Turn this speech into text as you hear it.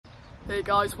Hey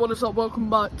guys, what is up? Welcome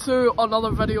back to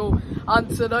another video,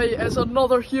 and tonight is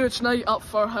another huge night at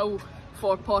Firhill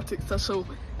for Partick Thistle.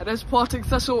 It is Partick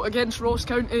Thistle against Ross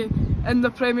County in the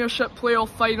Premiership playoff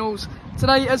finals.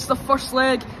 Tonight is the first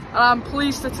leg, and I'm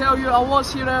pleased to tell you I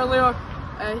was here earlier,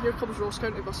 here comes Ross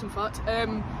County bus in fact,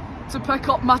 to pick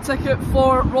up my ticket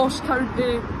for Ross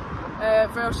County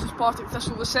versus Partick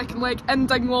Thistle, the second leg in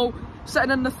Dingwall,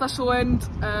 sitting in the Thistle end.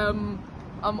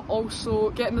 I'm also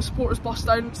getting the supporters bus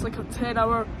down. It's like a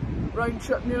 10-hour round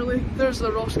trip nearly. There's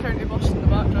the Ross County bus in the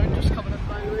background just coming in,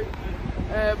 by the way.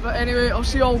 But anyway, I'll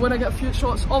see you all when I get a few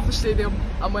shots of the stadium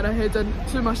and when I head in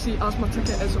to my seat as my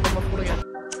ticket is on my phone again.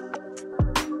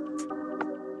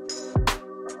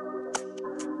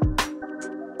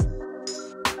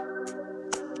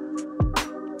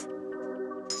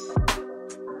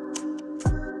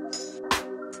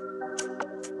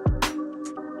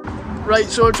 Right,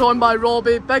 so we're joined by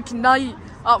Robbie. Big night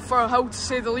at Firhill to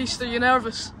say the least. Are you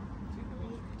nervous?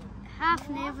 Half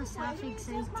nervous, half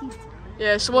excited.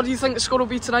 Yeah, so what do you think the score will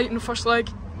be tonight in the first leg?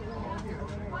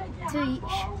 2 each.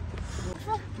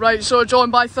 Right, so we're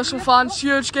joined by Thistle fans.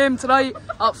 Huge game tonight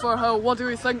at Firhill. What do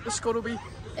we think the score will be?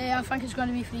 I think it's going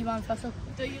to be 3-1 Thistle.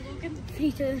 Do you, Logan?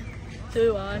 3-2.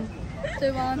 2-1.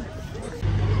 2-1.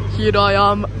 Here I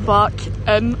am back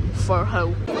in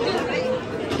Firhill.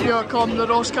 Here come the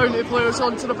Ross County players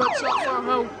onto the pitch at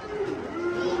Firhill.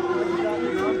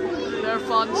 Their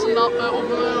fans in that bit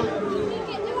over there.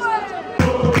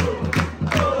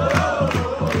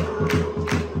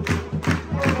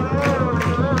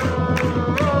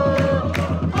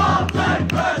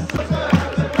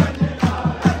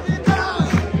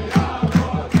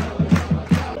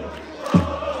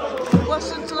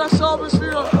 Listen to this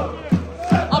atmosphere.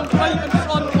 I'm right in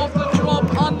front of the drum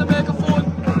and the megaphone.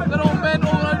 They're all mental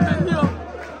around me here.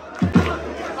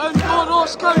 And go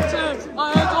Ross County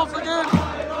ahead of the game.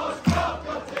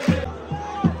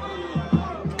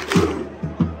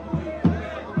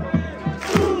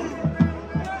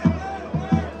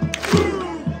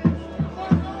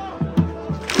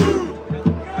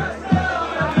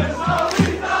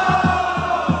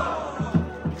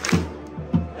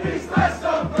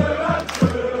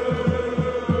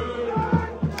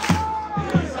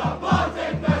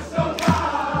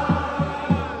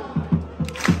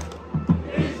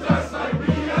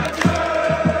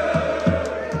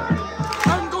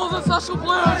 Thistle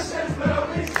players!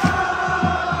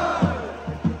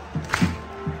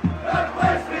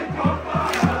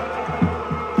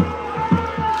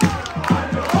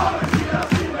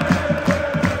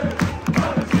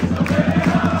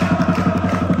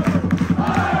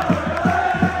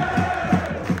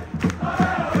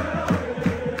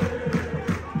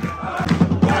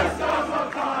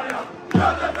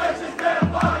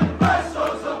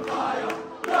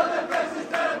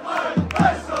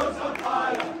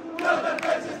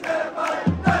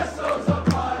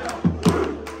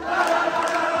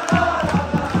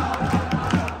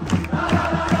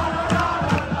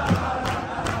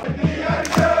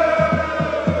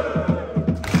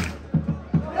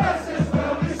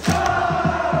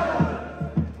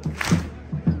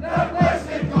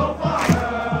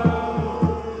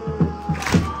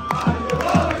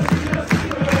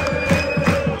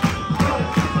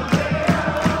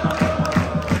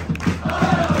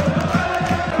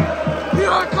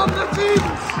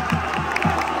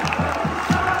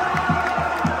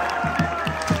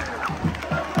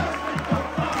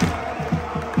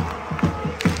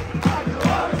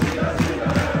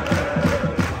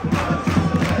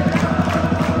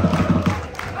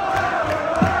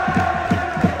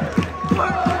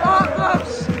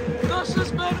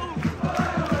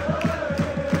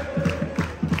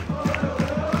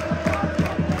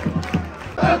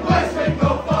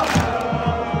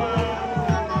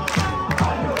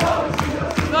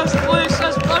 This place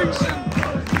is bouncing.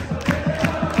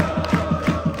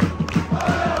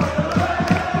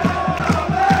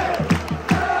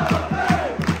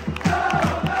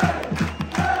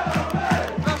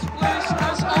 This place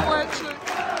is electric.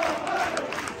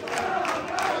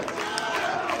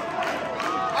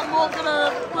 I'm not going to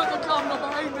put the camera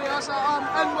behind me as I am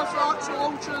in with the actual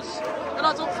ultras, and I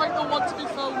don't think they'll want to be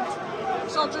filmed.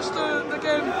 So I'll just do the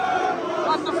game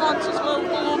and the fans as well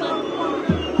below me.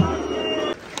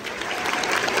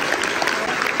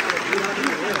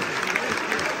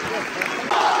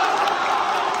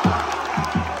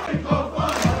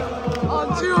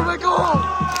 And here we go!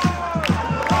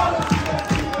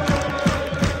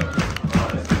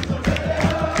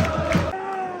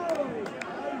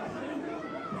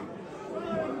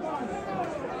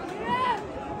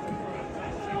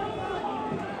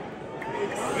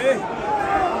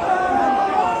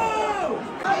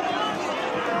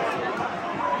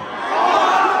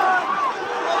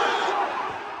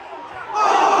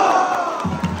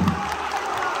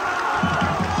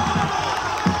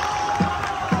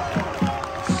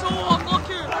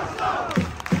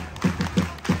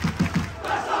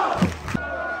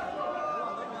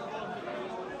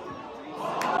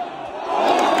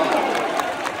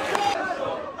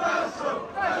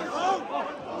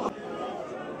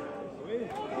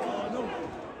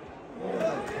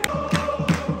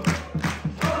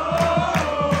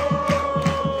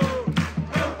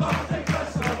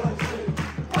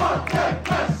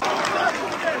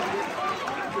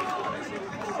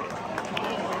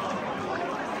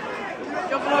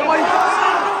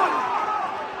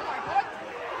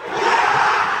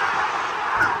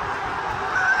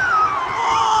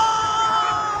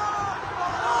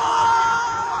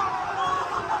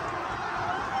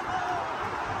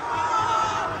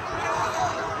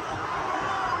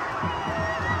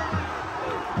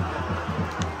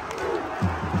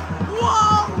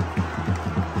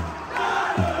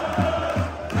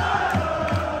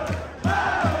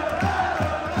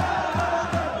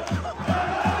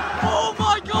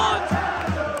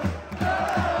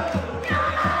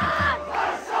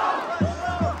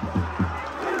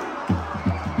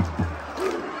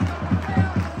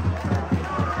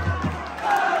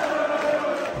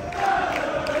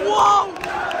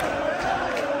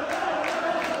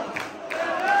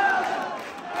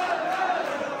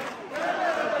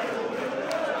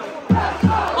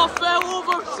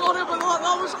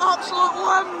 absolute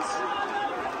limbs.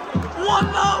 1-0.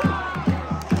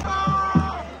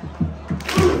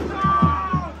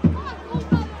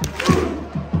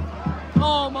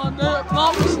 Oh man, that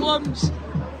was limbs.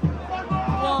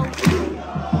 Wow.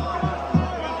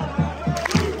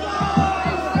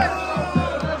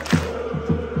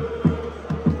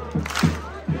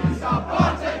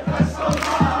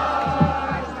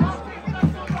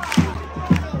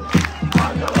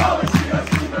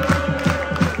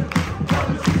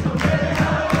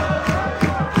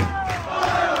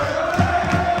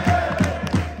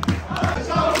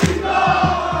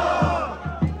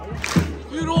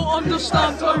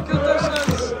 Understand how good this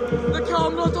is. The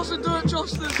camera doesn't do it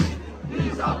justice.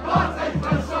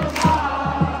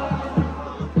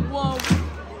 Wow.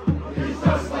 He's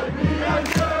just like me and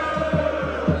you.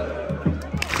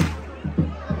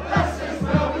 This is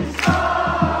where we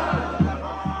start.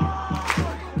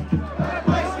 The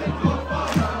place we go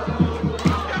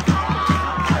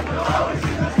and you'll always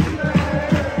see us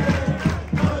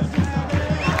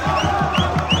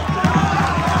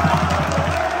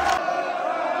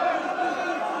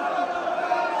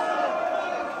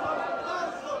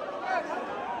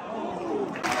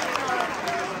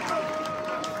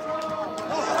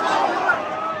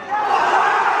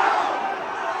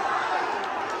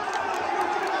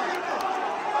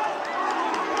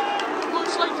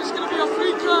it's going to be a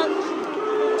free kick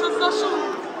to Thistle.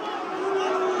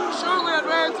 Surely a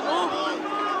red, no?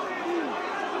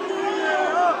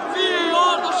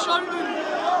 VAR, they're shouting.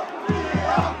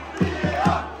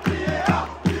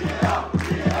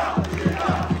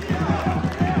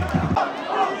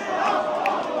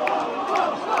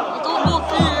 I don't know if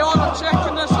VAR are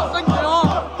checking this, I think they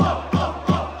are.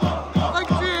 I think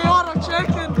VAR are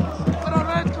checking for a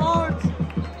red card.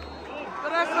 The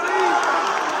referee.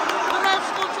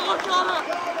 Look at it.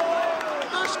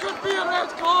 This could be a red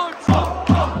card.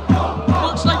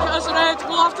 Looks like it is a red.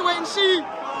 We'll have to wait and see. It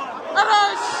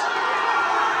is.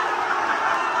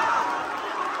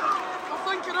 I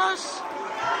think it is.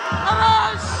 It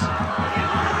is.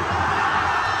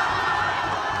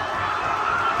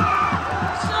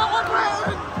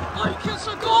 Celebrating like it's a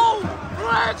goal.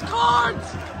 Red card.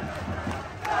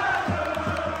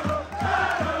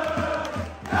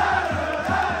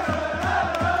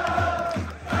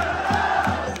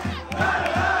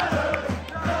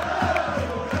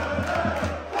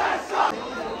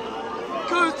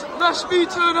 This be 2-0.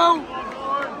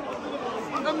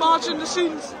 Imagine the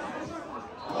scenes.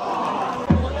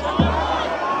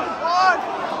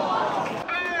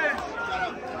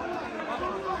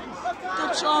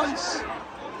 Good chance.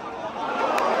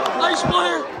 Nice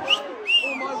play.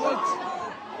 Oh my word.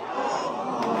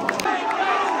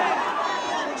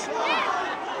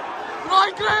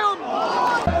 Right, Graham.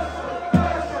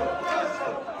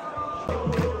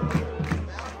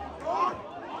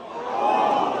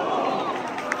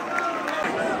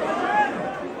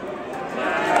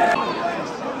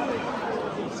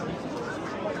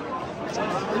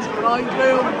 Brian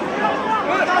Graham.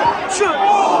 Shoot!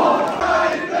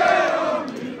 Brian Graham,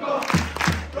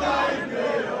 Brian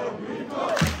Graham,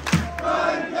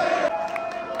 Brian Graham.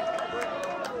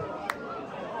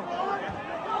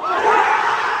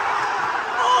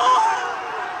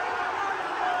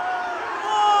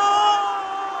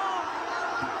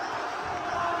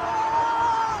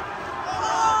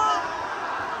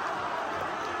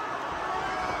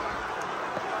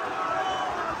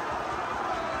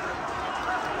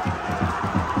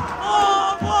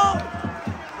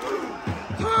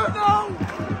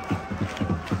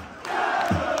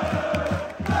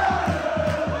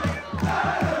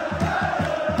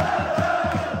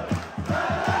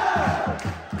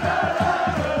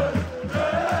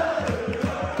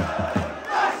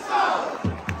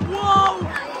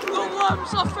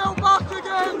 I fell back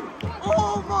again.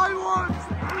 Oh my word.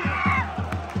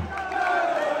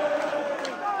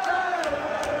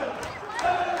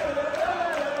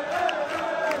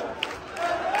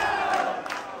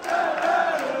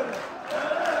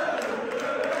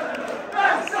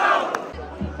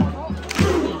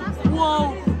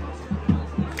 Wow.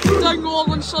 Dingle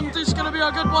on Sunday's going to be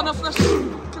a good one if this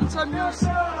continues.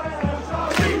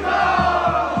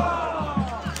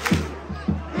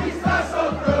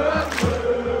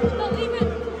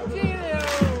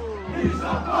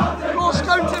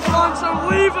 County fans are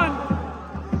leaving.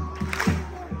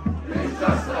 He's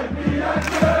just like me and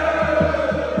you.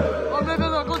 Or maybe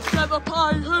they're going to get the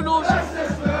pie, who knows? This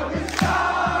is where we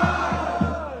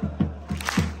start.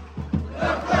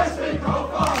 The place we go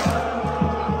for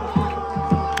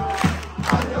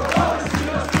and you'll always see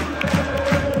us today.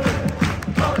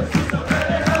 Always see the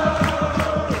video.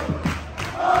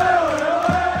 Oi, oi,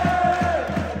 oi.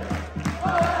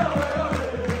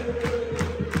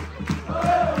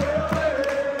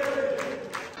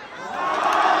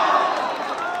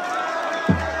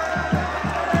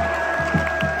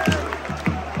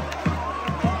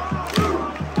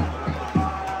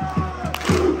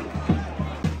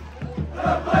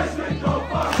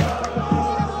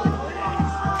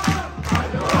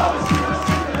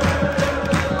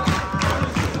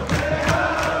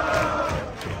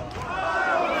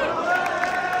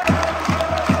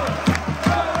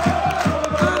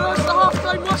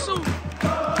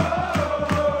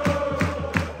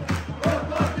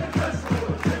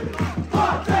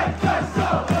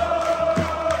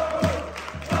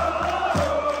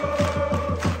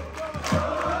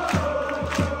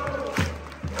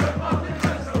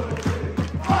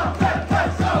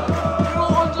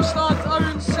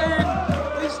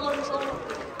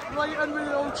 in with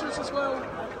the old shoes as well.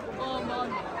 Oh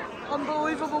man,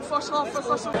 unbelievable first half for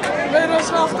Thistle. There is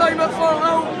half time at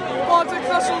Firhill. Partick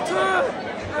Thistle 2,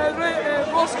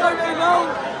 Ross County 0.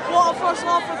 What a first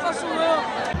half for Thistle there.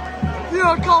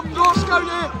 Here come Ross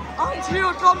County and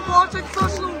here come Partick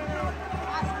Thistle.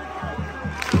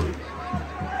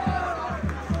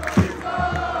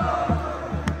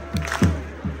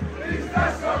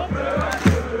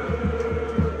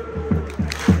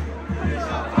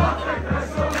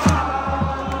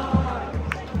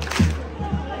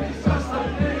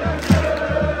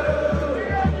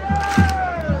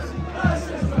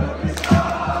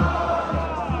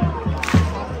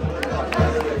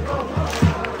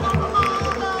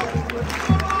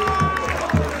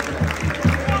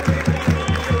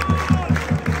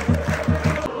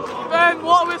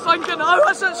 Thinking, how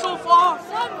is it so far?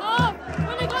 Son up!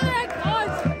 When they got the red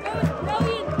cards, that was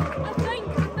brilliant. I think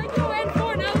you went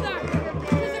 4-0 there.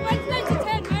 Because it went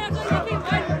 9-10 minutes and you can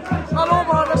win. I know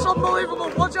man, it's unbelievable.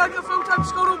 What do you think the full time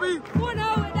score will be? 4-0,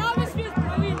 and the atmosphere's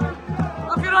brilliant.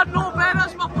 If you had no bet,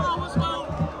 it's my pal as well.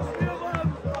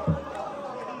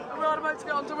 And we are about to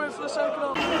get underway for the second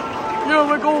half. Here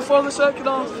we go for the second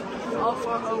half.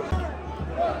 Firhill.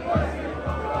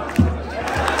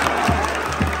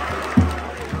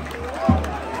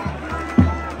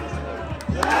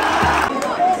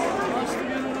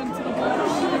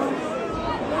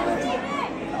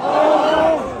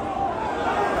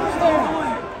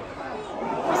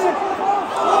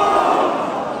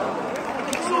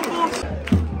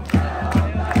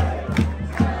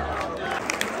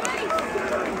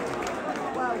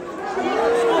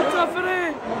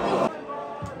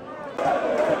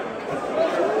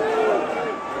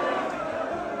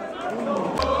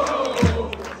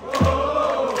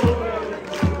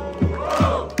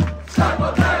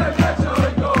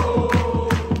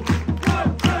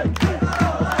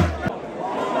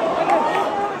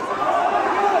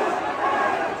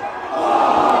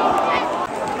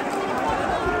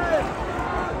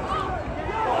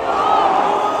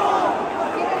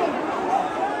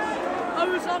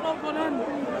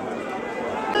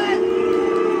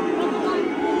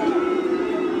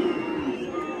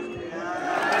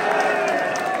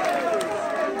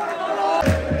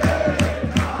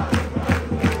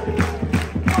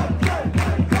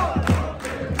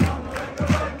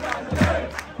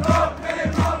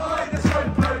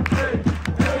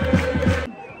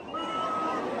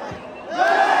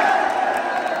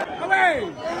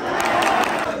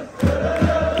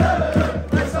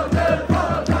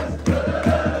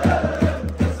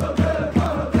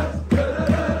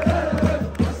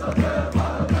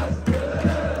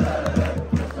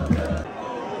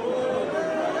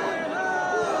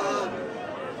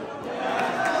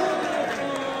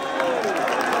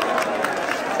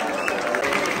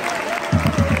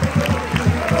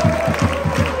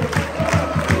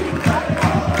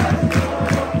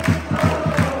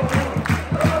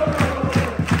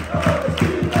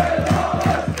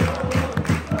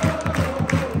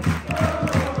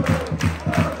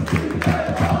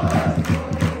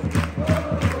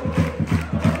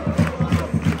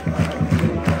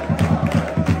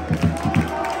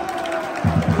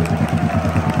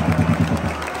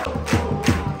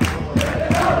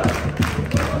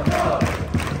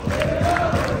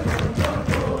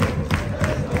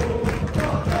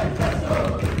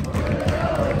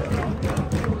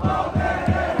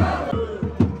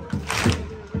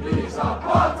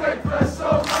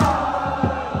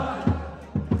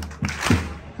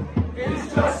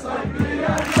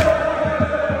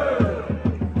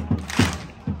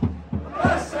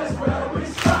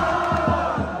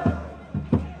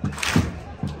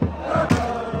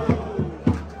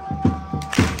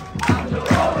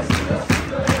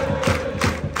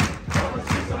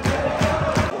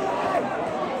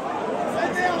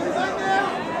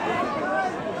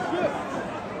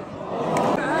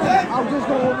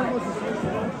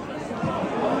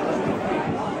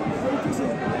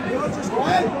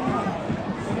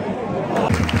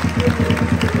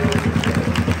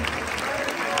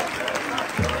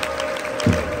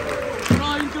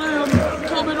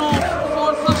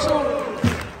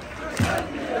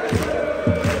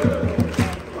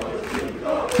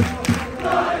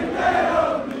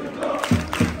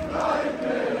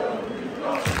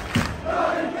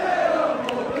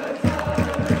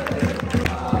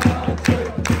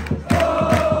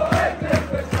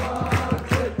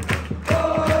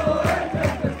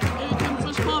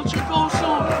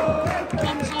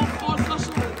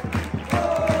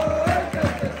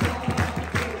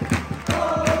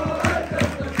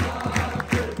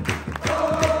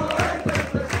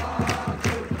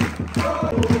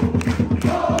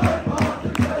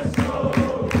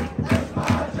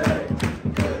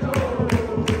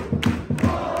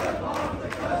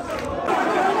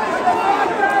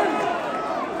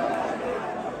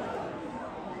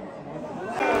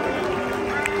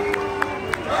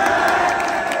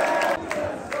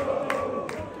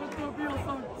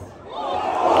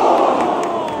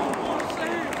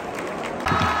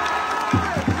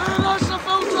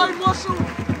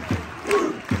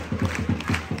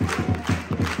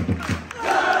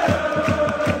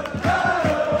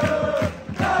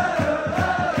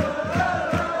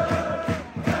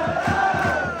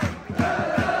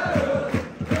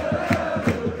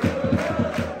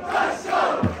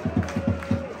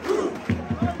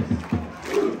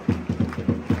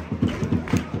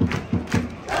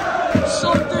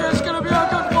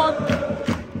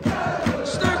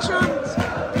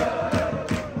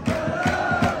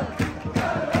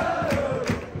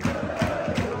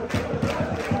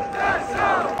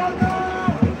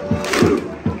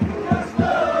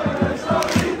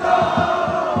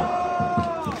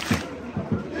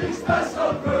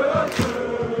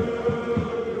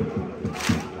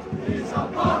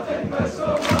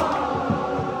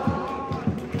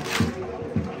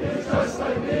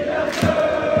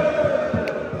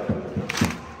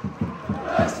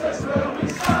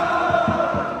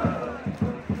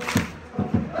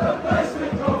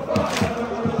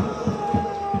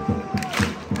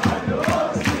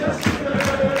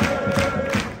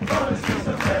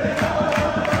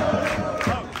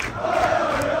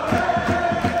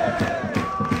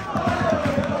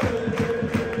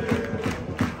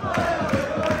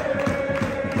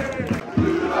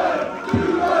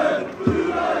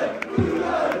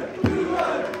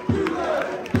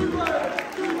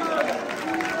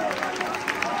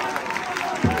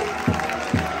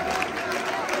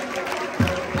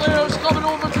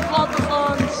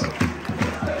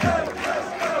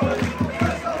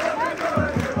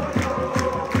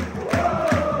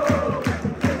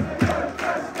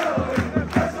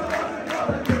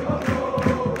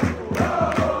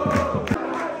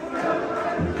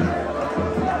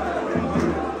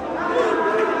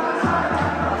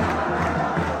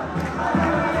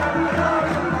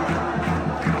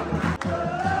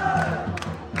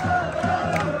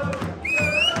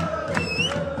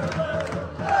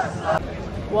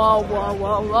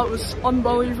 Wow, that was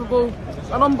unbelievable.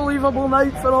 An unbelievable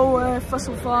night for all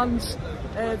Thistle fans.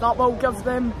 That will give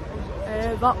them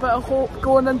that bit of hope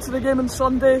going into the game on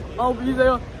Sunday. I'll be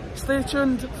there. Stay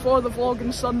tuned for the vlog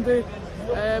on Sunday.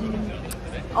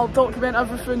 I'll document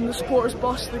everything, the supporters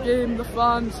bus, the game, the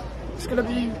fans. It's going to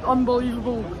be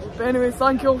unbelievable. But anyway,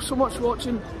 thank you all so much for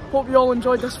watching. Hope you all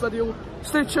enjoyed this video.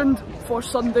 Stay tuned for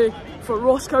Sunday for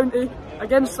Ross County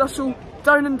against Thistle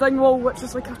down in Dingwall, which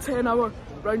is like a 10-hour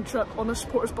round trip on a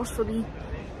supporters bus for me.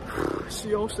 See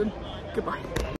you all soon. Goodbye.